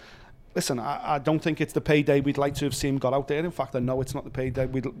opportunities. Listen, I don't think it's the payday we'd like to have seen him got out there. In fact, I know it's not the payday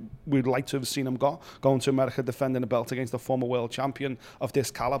we'd like to have seen him going to America defending a belt against a former world champion of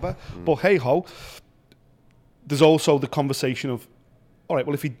this caliber. But hey-ho, there's also the conversation of, all right,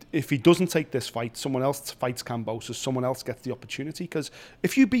 well, if he doesn't take this fight, someone else fights Kambosos, someone else gets the opportunity. Because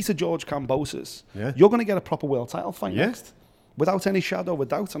if you beat a George Kambosos, you're going to get a proper world title fight next, without any shadow of a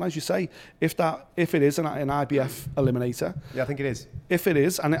doubt. And as you say, if it is an IBF eliminator, I think it is. If it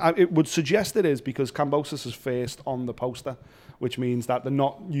is, and it would suggest it is, because Kambosos is first on the poster, which means that they're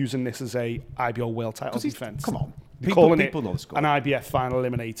not using this as a IBO world title defense. Come on. People Know the score. An IBF final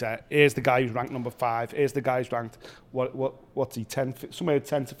eliminator. Here's the guy who's ranked number 5. Here's the guy who's ranked what's he 10? Somewhere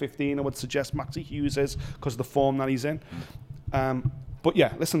 10 to 15. I would suggest Maxi Hughes is, because of the form that he's in. But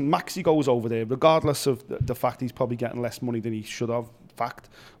yeah, listen, Maxi goes over there, regardless of the fact he's probably getting less money than he should have. Fact,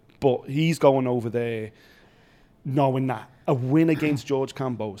 but he's going over there knowing that a win against George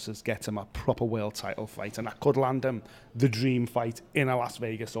Kambosos gets him a proper world title fight, and that could land him the dream fight in a Las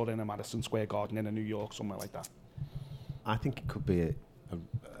Vegas or in a Madison Square Garden in a New York, somewhere like that. I think it could be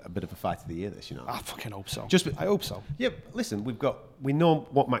a bit of a fight of the year, this, you know. I fucking hope so. I hope so. Yeah, listen, we know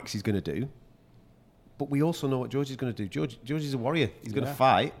what Maxi's going to do, but we also know what George is going to do. George is a warrior. He's going to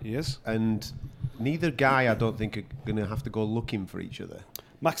fight. He is. And neither guy, I don't think, are going to have to go looking for each other.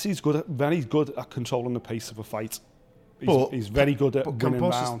 Maxi's very good at controlling the pace of a fight. He's very good at winning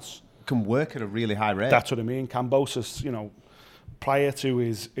rounds. Can work at a really high rate. That's what I mean. Kambosos, prior to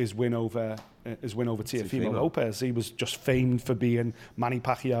his win over Teofimo Lopez, he was just famed for being Manny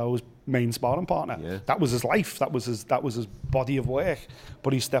Pacquiao's main sparring partner. Yeah. That was his life. That was his body of work.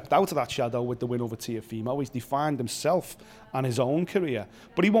 But he stepped out of that shadow with the win over Teofimo. He's defined himself and his own career.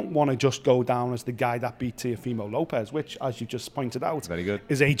 But he won't want to just go down as the guy that beat Teofimo Lopez, which, as you just pointed out, very good,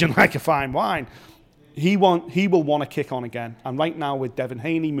 is aging like a fine wine. He will want to kick on again. And right now, with Devin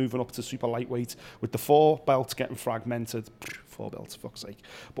Haney moving up to super lightweight, with the 4 belts getting fragmented, 4 belts, fuck's sake,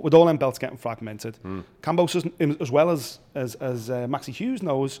 but with all them belts getting fragmented, Kambosos, as well as Maxi Hughes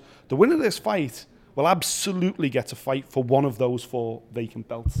knows, the winner of this fight will absolutely get to fight for one of those 4 vacant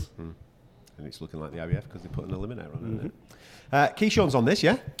belts. And it's looking like the IBF because they put an eliminator on it. Keyshawn's on this,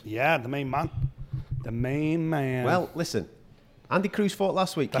 yeah? Yeah, the main man. The main man. Well, listen. Andy Cruz fought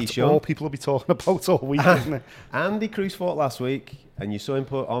last week, That's Keyshawn. all people will be talking about all week, isn't it? Andy Cruz fought last week, and you saw him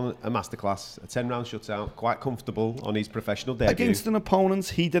put on a masterclass, a 10-round shutout, quite comfortable on his professional debut. Against an opponent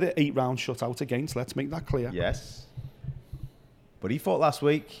he did an 8-round shutout against, let's make that clear. Yes. But he fought last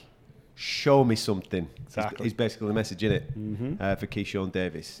week. Show me something. Exactly. Is basically the message, in it, for Keyshawn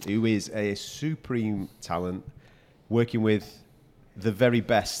Davis, who is a supreme talent, working with the very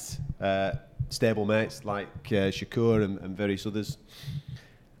best stable mates like Shakur and various others.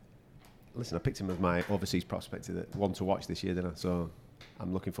 Listen, I picked him as my overseas prospect, one to watch this year, didn't I? So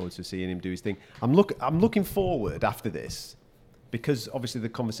I'm looking forward to seeing him do his thing. I'm looking forward after this, because obviously the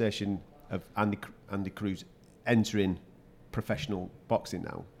conversation of Andy Cruz entering professional boxing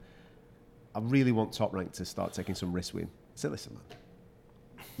now, I really want Top Rank to start taking some risks with him. So listen, man,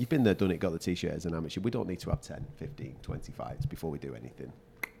 you've been there, done it, got the T-shirt as an amateur. We don't need to have 10, 15, 20 fights before we do anything.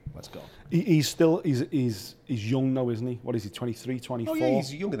 Let's go. He's young now, isn't he? What is he, 23, 24? Oh, yeah,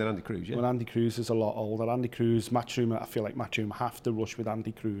 he's younger than Andy Cruz, yeah. Well, Andy Cruz is a lot older. Andy Cruz, Matchroom, I feel like Matchroom have to rush with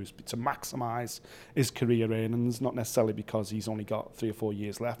Andy Cruz to maximise his career earnings, not necessarily because he's only got 3 or 4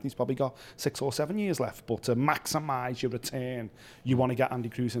 years left. He's probably got 6 or 7 years left. But to maximise your return, you want to get Andy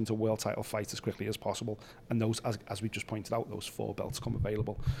Cruz into world title fights as quickly as possible. And those, as we just pointed out, those 4 belts come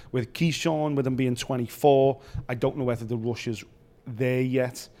available. With Keyshawn, with him being 24, I don't know whether the rush is there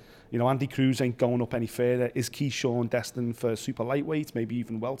yet. Andy Cruz ain't going up any further. Is Keyshawn destined for super lightweight, maybe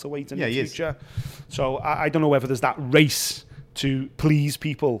even welterweight in the future? So I don't know whether there's that race to please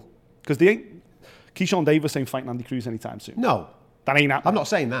people, because Keyshawn Davis ain't fighting Andy Cruz anytime soon. No, that ain't happening. I'm not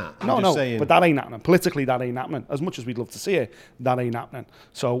saying that. I'm just saying, but that ain't happening. Politically, that ain't happening. As much as we'd love to see it, that ain't happening.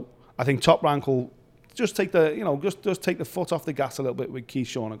 So I think Top Rank will just take the just take the foot off the gas a little bit with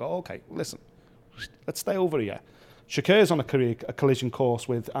Keyshawn and go, okay, listen, let's stay over here. Shakur's on a collision course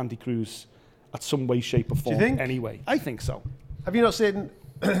with Andy Cruz at some way, shape or form. Do you think? Anyway, I think so. Have you not seen...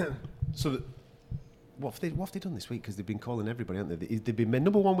 What have they done this week? Because they've been calling everybody, haven't they? They've been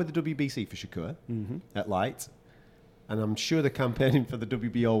number 1 with the WBC for Shakur at light. And I'm sure they're campaigning for the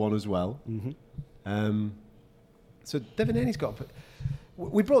WBO one as well. So Devin Haney's got...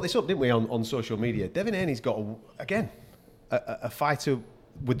 We brought this up, didn't we, on social media? Devin Haney's got, a fighter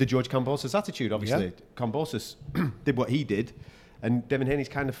with the George Kambosos attitude, obviously. Yeah. Kambosos did what he did, and Devin Haney's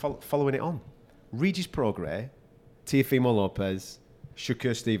kind of following it on. Regis Prograis, Teofimo Lopez,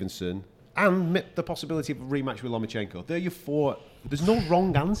 Shakur Stevenson, and the possibility of a rematch with Lomachenko. They're your 4. There's no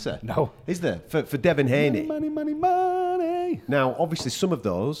wrong answer. No. Is there? For Devin Haney. Money. Now, obviously, some of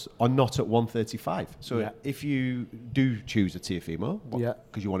those are not at 135. So if you do choose a Teofimo,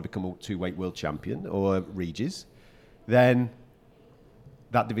 because you want to become a 2-weight world champion, or Regis, then...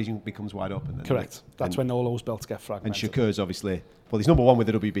 that division becomes wide open. Then, Correct. That's when all those belts get fragmented. And Shakur's obviously, well, he's number one with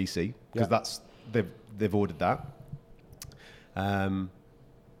the WBC because Yeah. they've ordered that.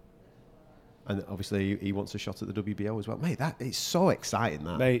 And obviously he wants a shot at the WBO as well. Mate, it's so exciting,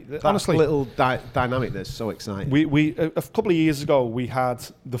 that. Mate, that honestly, little dynamic there's so exciting. We a couple of years ago, we had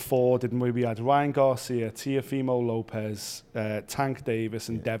the four, didn't we? We had Ryan Garcia, Teofimo Lopez, Tank Davis,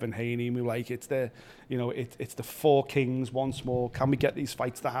 and Devin Haney. And we were like, it's the four kings once more. Can we get these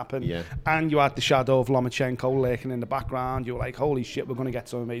fights to happen? Yeah. And you had the shadow of Lomachenko lurking in the background. You were like, holy shit, we're going to get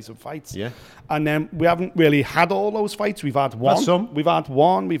some amazing fights. Yeah. And then we haven't really had all those fights. We've had one. We've had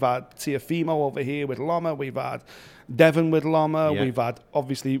one. We've had Teofimo over here with Loma. We've had Devin with Loma. Yeah. We've had,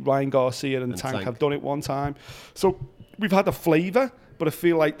 obviously, Ryan Garcia and Tank Tank have done it one time. So we've had a flavour, but I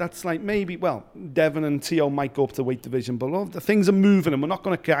feel like that's like maybe, well, Devin and Teo might go up to weight division below. The things are moving and we're not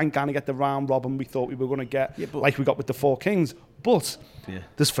going to kind of get the round robin we thought we were going to get, like we got with the four kings. But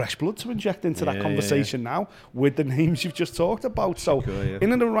there's fresh blood to inject into that conversation now with the names you've just talked about. So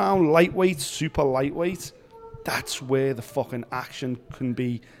in and around lightweight, super lightweight, that's where the fucking action can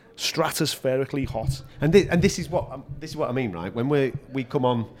be stratospherically hot. And this is what I mean, right? When we come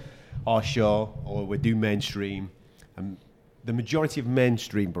on our show or we do mainstream, the majority of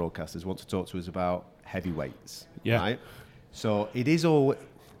mainstream broadcasters want to talk to us about heavyweights, right? So it is all,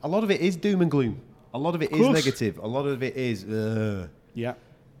 a lot of it is doom and gloom. A lot of it is negative. A lot of it is, yeah.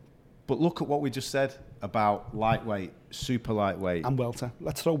 But look at what we just said about lightweight, super lightweight. And welter.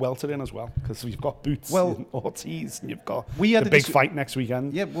 Let's throw welter in as well, because you've got Boots and Ortiz, and you've got the big fight next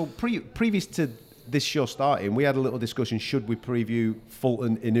weekend. Yeah, well, previous to this show starting, we had a little discussion, should we preview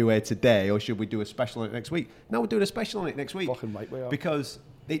Fulton Inoue today, or should we do a special on it next week? No, we're doing a special on it next week. Fucking right we are. Because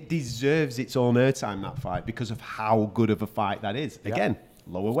it deserves its own airtime, that fight, because of how good of a fight that is. Yeah. Again,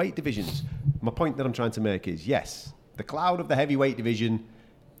 lower weight divisions. My point that I'm trying to make is, yes, the cloud of the heavyweight division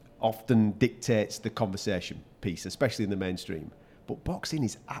often dictates the conversation piece, especially in the mainstream. But boxing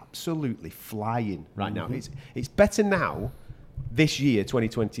is absolutely flying right now. It's better now, this year,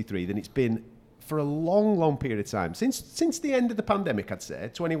 2023, than it's been for a long, long period of time. Since the end of the pandemic, I'd say,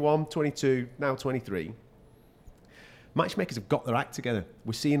 21, 22, now 23. Matchmakers have got their act together.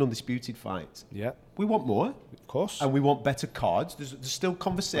 We're seeing undisputed fights. Yeah. We want more. Of course. And we want better cards. There's still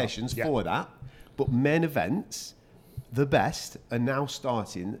conversations for that. But main events, the best, are now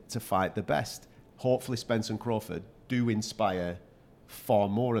starting to fight the best. Hopefully Spence and Crawford do inspire far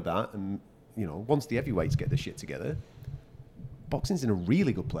more of that. And, you know, once the heavyweights get their shit together, boxing's in a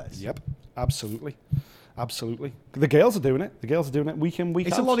really good place. Yep, absolutely. Absolutely. The girls are doing it. The girls are doing it week in, week out.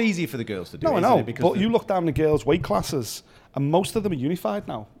 It's a lot easier for the girls to do it. No, I know. But you look down the girls' weight classes, and most of them are unified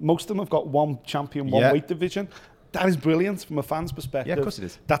now. Most of them have got one champion, one weight division. That is brilliant from a fan's perspective. Yeah, of course it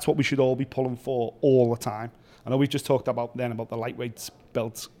is. That's what we should all be pulling for all the time. I know we've just talked about the lightweight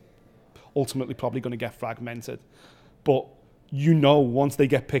belts ultimately probably going to get fragmented. But you know, once they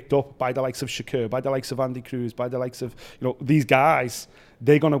get picked up by the likes of Shakur, by the likes of Andy Cruz, by the likes of, you know, these guys,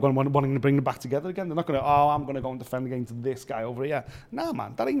 they're going to want to bring them back together again. They're not going to, I'm going to go and defend against this guy over here. Nah,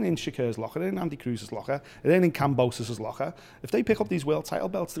 man, that ain't in Shakur's locker. It ain't in Andy Cruz's locker. It ain't in Kambosos' locker. If they pick up these world title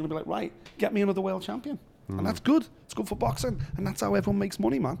belts, they're going to be like, right, get me another world champion. And that's good. It's good for boxing. And that's how everyone makes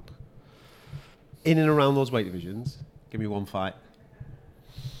money, man. In and around those weight divisions, give me one fight.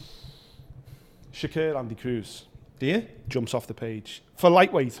 Shakur, Andy Cruz. Do you? Jumps off the page. For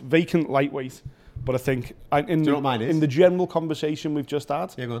lightweight, vacant lightweight. But I think in the general conversation we've just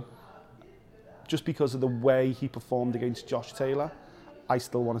had, go on. Just because of the way he performed against Josh Taylor, I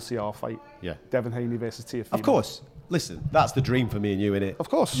still want to see our fight. Yeah. Devin Haney versus Teofimo. Of course. Listen, that's the dream for me and you, innit? Of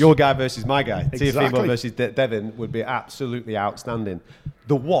course. Your guy versus my guy. Exactly. Teofimo versus Devin would be absolutely outstanding.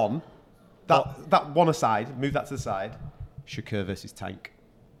 The one, that one aside, move that to the side, Shakur versus Tank.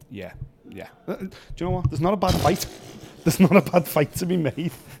 Yeah. Do you know what? There's not a bad fight. There's not a bad fight to be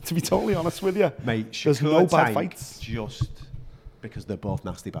made, to be totally honest with you. Mate, Shakur, there's no bad Tank, fights. just because they're both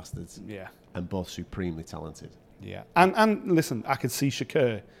nasty bastards. Yeah. And both supremely talented. Yeah. And listen, I could see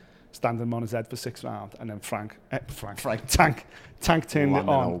Shakur standing him on his head for 6 rounds, and then Tank turning it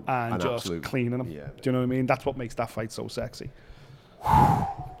on and just cleaning him. Yeah. Do you know what I mean? That's what makes that fight so sexy.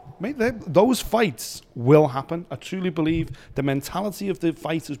 Mate, those fights will happen. I truly believe the mentality of the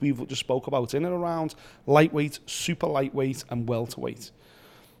fighters we've just spoke about in and around lightweight, super lightweight, and welterweight.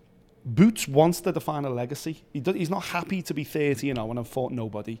 Boots wants to define a legacy. He's not happy to be 30, and have fought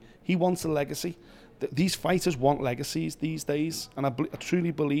nobody. He wants a legacy. These fighters want legacies these days, and I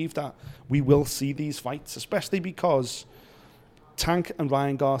truly believe that we will see these fights, especially because Tank and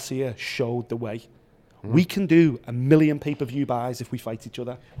Ryan Garcia showed the way. We can do 1 million pay-per-view buys if we fight each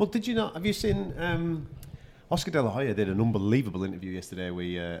other. Well, did you not? Have you seen Oscar De La Hoya did an unbelievable interview yesterday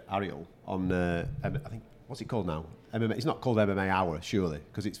with Ariel on, I think, what's it called now? MMA. It's not called MMA Hour, surely,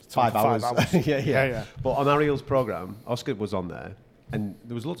 because it's 5 hours. 5 hours. yeah. But on Ariel's program, Oscar was on there, and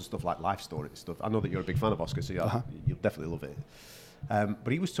there was loads of stuff like life story stuff. I know that you're a big fan of Oscar, so you'll definitely love it.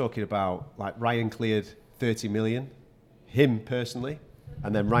 But he was talking about, like, Ryan cleared 30 million, him personally,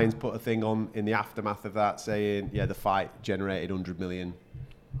 and then Ryan's put a thing on in the aftermath of that saying, yeah, the fight generated 100 million.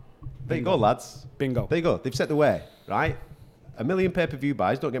 There you go, lads. Bingo. There you go. They've set the way, right? 1 million pay-per-view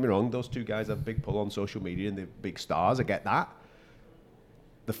buys, don't get me wrong. Those two guys have a big pull on social media and they're big stars. I get that.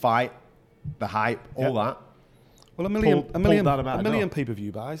 The fight, the hype, all that. Well, a million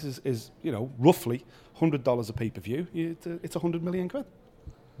pay-per-view buys is roughly $100 a pay-per-view. It's 100 million quid.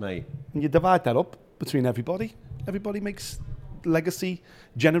 Mate. And you divide that up between everybody. Everybody makes legacy,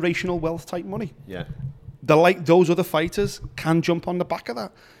 generational wealth type money. Yeah. Those other fighters can jump on the back of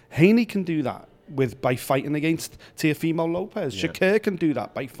that. Haney can do that by fighting against Teofimo Lopez. Yeah. Shakir can do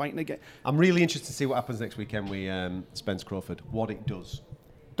that by fighting against... I'm really interested to see what happens next weekend with Spence Crawford, what it does.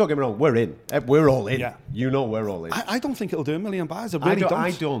 Don't get me wrong, we're in. We're all in. Yeah. You know we're all in. I don't think it'll do 1 million buys. I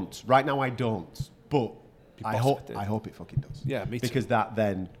don't. Right now I don't. But I hope it fucking does. Yeah, me too. Because that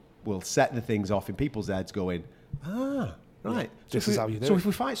then will set the things off in people's heads going, right. Yeah, this is how you do it. So if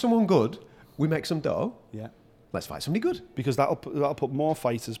we fight someone good, we make some dough. Yeah. Let's fight somebody good. Because that'll put more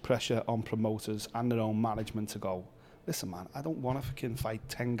fighters' pressure on promoters and their own management to go, listen, man, I don't want to fucking fight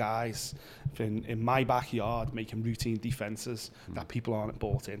 10 guys in my backyard making routine defences that people aren't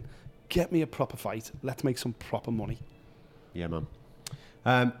bought in. Get me a proper fight. Let's make some proper money. Yeah, man.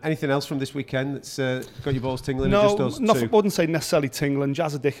 Anything else from this weekend that's got your balls tingling? No, I wouldn't say necessarily tingling.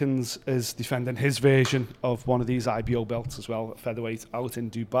 Jazza Dickens is defending his version of one of these IBO belts as well, at featherweight, out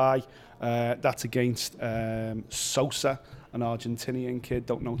in Dubai. That's against Sosa, an Argentinian kid.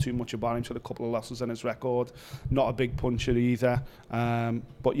 Don't know too much about him. He's got a couple of losses on his record. Not a big puncher either.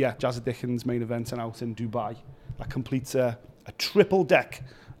 But yeah, Jazza Dickens main event and out in Dubai. That completes a triple deck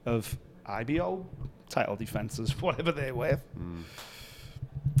of IBO title defences, whatever they're worth.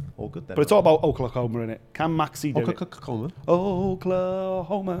 All good then. But it's all about Oklahoma, innit? Can Maxi do it?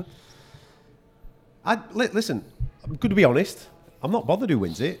 Oklahoma. Listen, I'm going to be honest. I'm not bothered who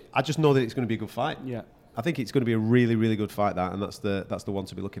wins it. I just know that it's going to be a good fight. Yeah. I think it's going to be a really, really good fight, that, and that's the one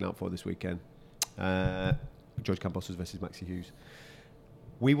to be looking out for this weekend. George Kambosos versus Maxi Hughes.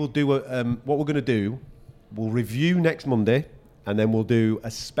 We will do what we're going to do. We'll review next Monday, and then we'll do a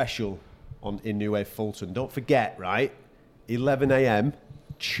special on Inoue Fulton. Don't forget, right? 11 a.m.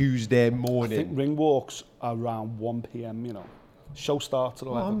 Tuesday morning. I think ring walks around 1 p.m. Show starts at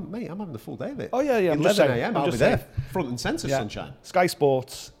 11. I'm having the full day of it. Oh, yeah. 11 a.m. I'll be there. Front and centre, sunshine. Sky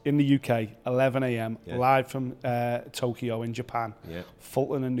Sports in the UK, 11 a.m. Live from Tokyo in Japan. Yeah.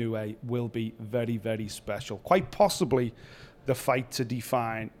 Fulton and Inoue will be very, very special. Quite possibly the fight to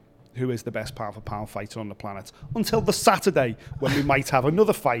define who is the best pound-for-pound fighter on the planet. Until the Saturday, when we might have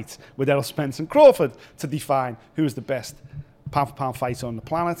another fight with Errol Spence and Crawford to define who is the best pound-for-pound fighter on the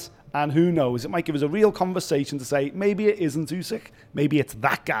planet. And who knows, it might give us a real conversation to say, maybe it isn't Usyk, maybe it's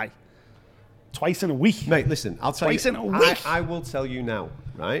that guy. Twice in a week. Mate, listen, I'll tell you. Twice in a week. I will tell you now,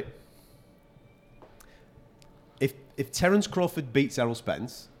 right? If Terence Crawford beats Errol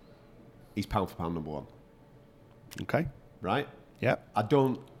Spence, he's pound-for-pound number one. Okay. Right? Yeah.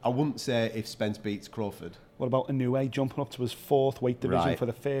 I wouldn't say if Spence beats Crawford. What about Inoue jumping up to his fourth weight division for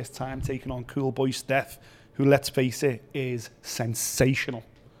the first time, taking on Cool Boy Steph, who, let's face it, is sensational.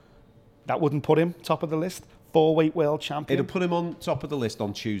 That wouldn't put him top of the list. 4-weight world champion. It'll put him on top of the list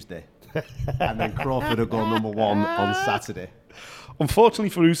on Tuesday. And then Crawford will go number one on Saturday. Unfortunately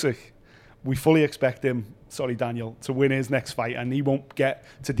for Usyk, we fully expect him, Daniel, to win his next fight, and he won't get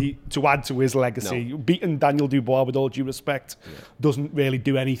to add to his legacy. No. Beating Daniel Dubois, with all due respect, doesn't really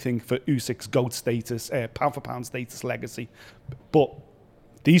do anything for Usyk's GOAT status, pound-for-pound status legacy. But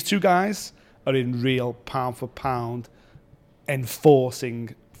these two guys are in real pound-for-pound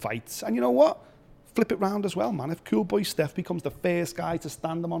enforcing fights. And you know what? Flip it round as well, man. If Cool Boy Steph becomes the first guy to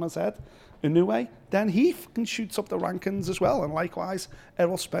stand him on his head, Inoue, then he fucking shoots up the rankings as well. And likewise,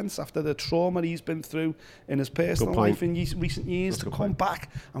 Errol Spence, after the trauma he's been through in his personal life in recent years, to come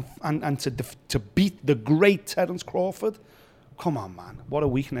back and to beat the great Terence Crawford. Come on, man. What a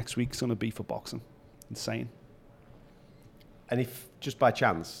week next week's going to be for boxing. Insane. And if, just by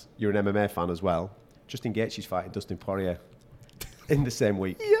chance, you're an MMA fan as well, Justin Gaethje's fighting Dustin Poirier in the same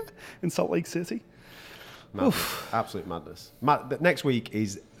week. Yeah, in Salt Lake City. Madness. Absolute madness. Next week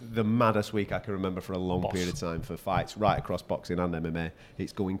is the maddest week I can remember for a long period of time for fights right across boxing and MMA.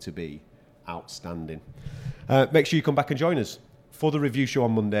 It's going to be outstanding. Make sure you come back and join us for the review show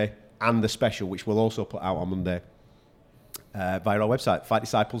on Monday and the special, which we'll also put out on Monday via our website,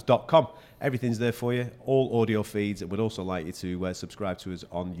 fightdisciples.com. Everything's there for you, all audio feeds, and we'd also like you to subscribe to us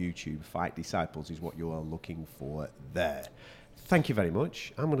on YouTube. Fight Disciples is what you are looking for there. Thank you very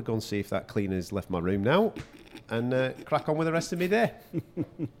much. I'm going to go and see if that cleaner's left my room now and crack on with the rest of my day.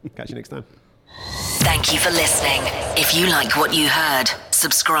 Catch you next time. Thank you for listening. If you like what you heard,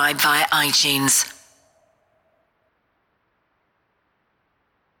 subscribe via iTunes.